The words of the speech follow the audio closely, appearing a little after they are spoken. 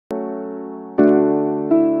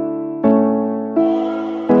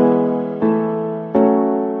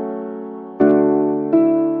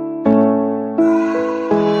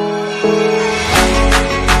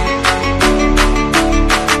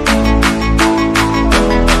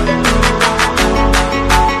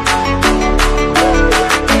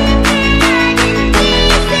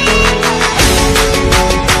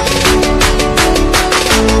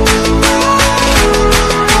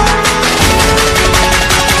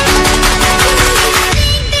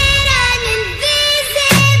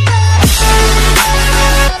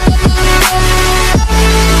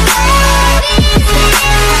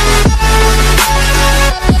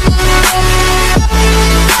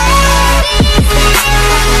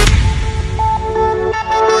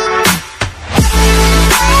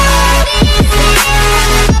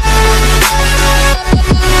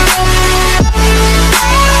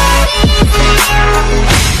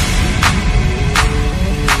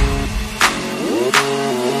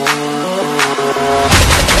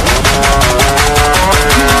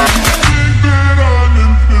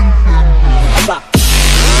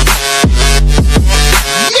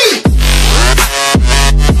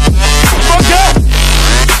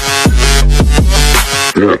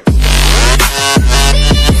Yeah.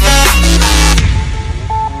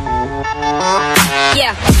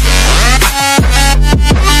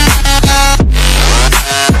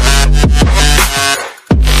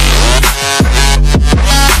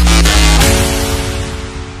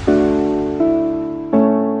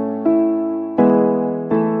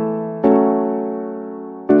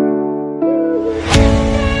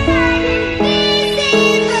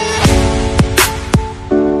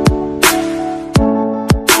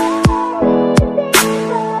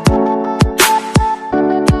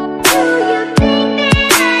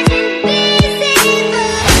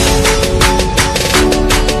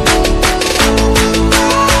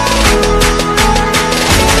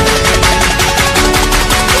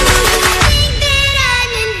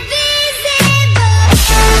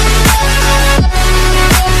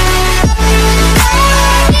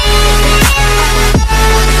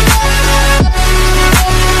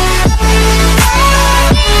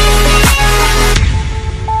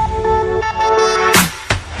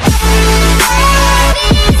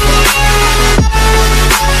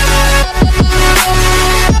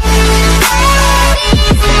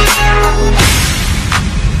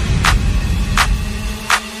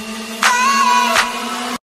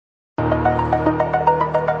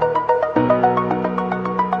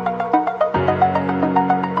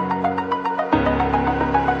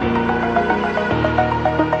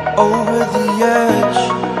 Over the edge,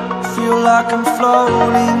 feel like I'm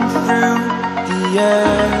floating through the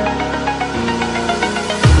air.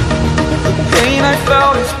 The pain I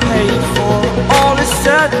felt is paid for, all is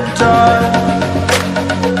said and done.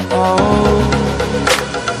 Oh,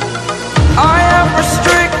 I am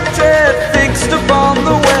restricted, fixed upon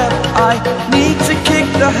the web. I need to kick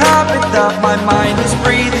the habit that my mind is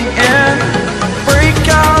breathing in. Break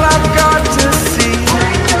out, I've got to see.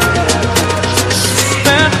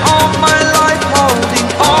 Spent all my life holding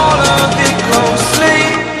all of it closely.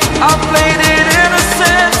 I played it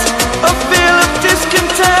innocent, a feel of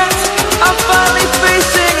discontent. I'm finally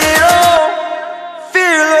facing it all,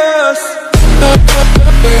 fearless.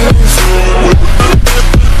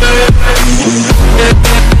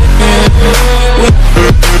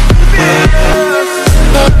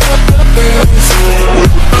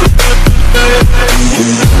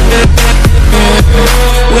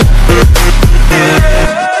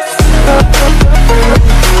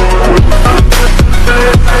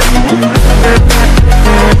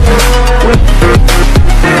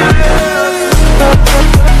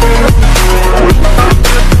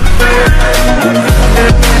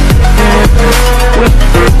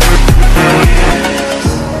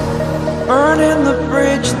 Burning the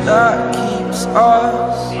bridge that keeps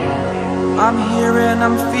us. I'm here and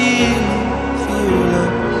I'm feeling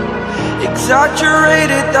fearless.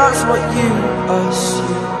 Exaggerated, that's what you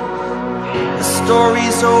assume. The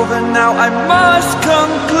story's over now, I must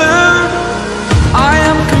conclude. I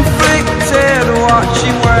am conflicted,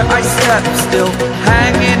 watching where I step still,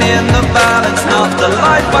 hanging in the balance. Not the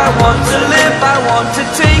life I want to live, I want to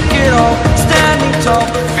take it all. Standing tall,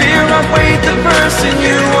 fear I've weighed the person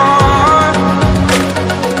you are.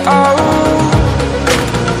 Oh,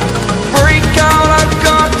 break out, I've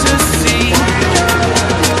got to see.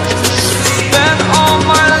 Spent all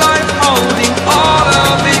my life holding all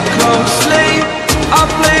of it closely. I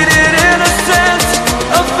played it innocent,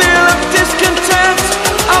 a feel of discontent.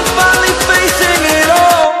 I'm finally facing it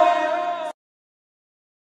all.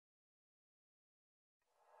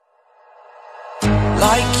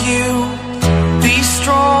 Like you, be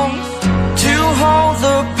strong to hold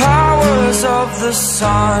the powers of the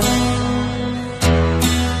sun.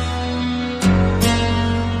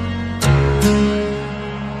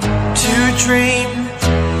 To dream,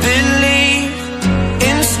 believe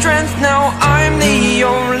in strength. Now I'm the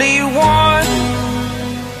only one,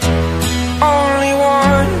 only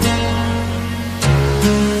one.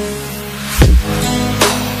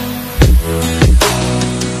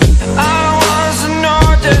 I was an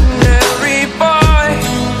ordinary boy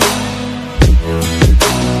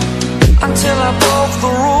until I broke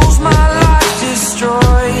the rules, my life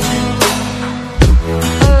destroyed.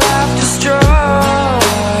 A life destroyed.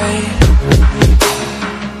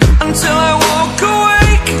 Until I woke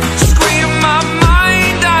awake, scream my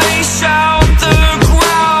mind, I shout, the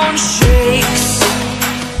ground shakes.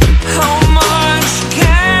 How much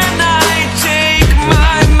can I take?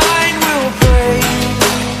 My mind will break.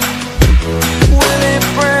 Will it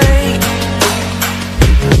break?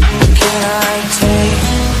 Can I take?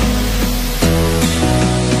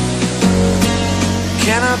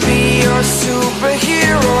 Can I be your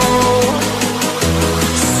superhero?